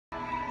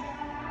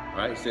All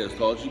right, stay as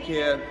tall as you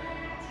can.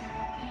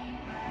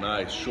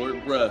 Nice,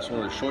 short breaths.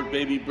 Remember, short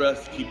baby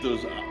breaths to keep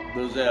those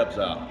abs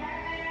out.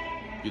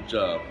 Good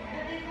job.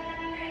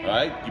 All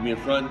right, give me a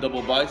front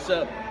double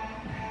bicep.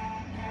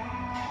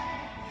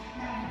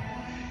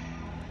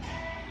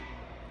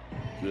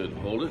 Good,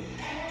 hold it.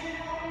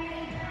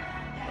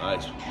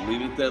 Nice,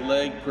 lean at that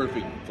leg,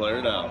 perfect, flare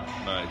it out,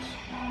 nice.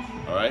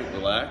 All right,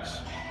 relax.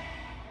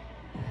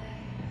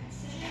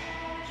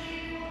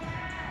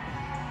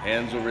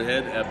 Hands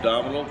overhead,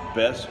 abdominal,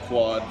 best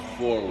quad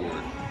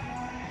forward.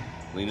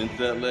 Lean into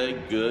that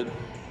leg, good.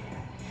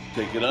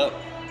 Take it up,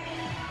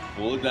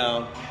 pull it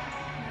down,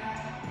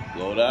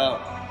 blow it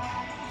out,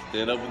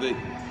 stand up with it,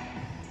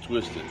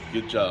 twist it,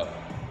 good job.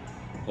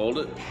 Hold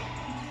it.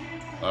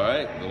 All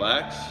right,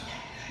 relax.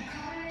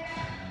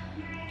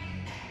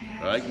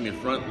 All right, give me a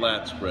front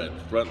lat spread,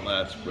 front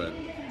lat spread.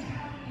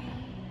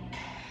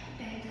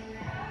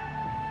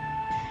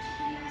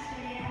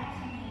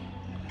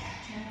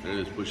 There it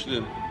is, push it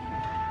in.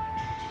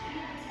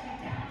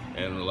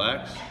 And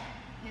relax.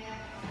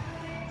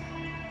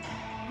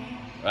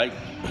 All right,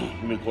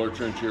 give me a quarter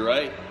turn to your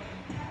right.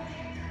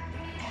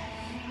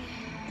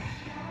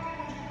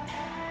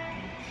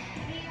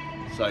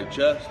 Side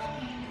chest.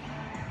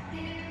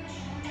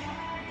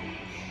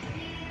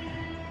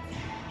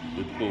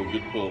 Good pull,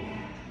 good pull.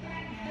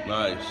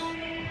 Nice.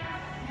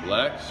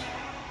 Relax.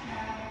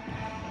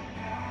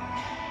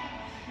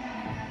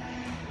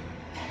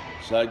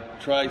 Side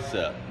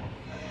tricep.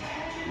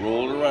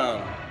 Roll it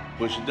around.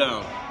 Push it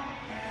down.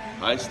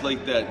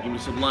 Isolate that. Give me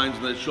some lines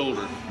on that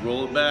shoulder.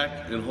 Roll it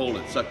back and hold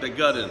it. Suck that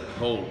gut in.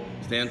 Hold.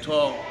 Stand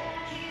tall.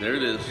 There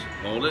it is.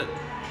 Hold it.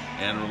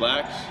 And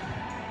relax.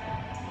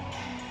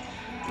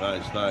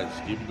 Nice,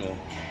 nice. Keep it going.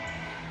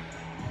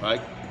 All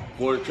right.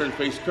 Quarter turn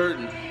face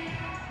curtain.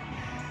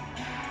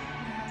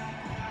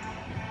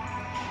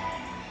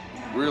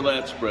 Rear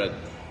lat spread.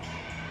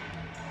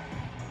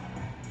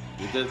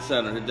 Hit that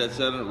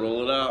center,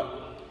 roll it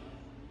out.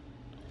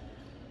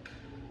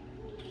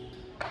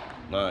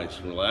 Nice,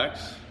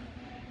 relax.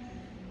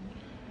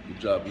 Good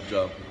job, good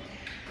job.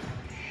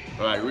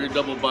 All right, rear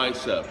double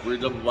bicep, rear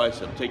double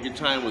bicep. Take your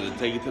time with it,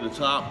 take it to the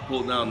top,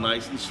 pull it down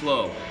nice and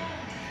slow.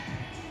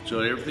 Show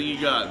everything you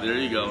got, there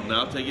you go.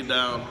 Now take it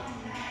down,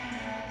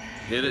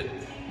 hit it,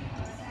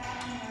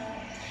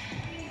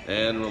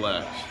 and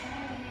relax.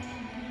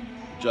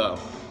 Good job.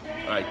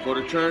 All right,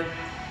 quarter turn.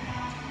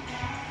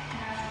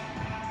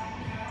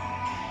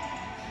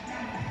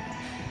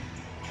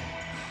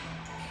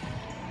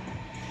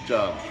 Good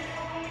job.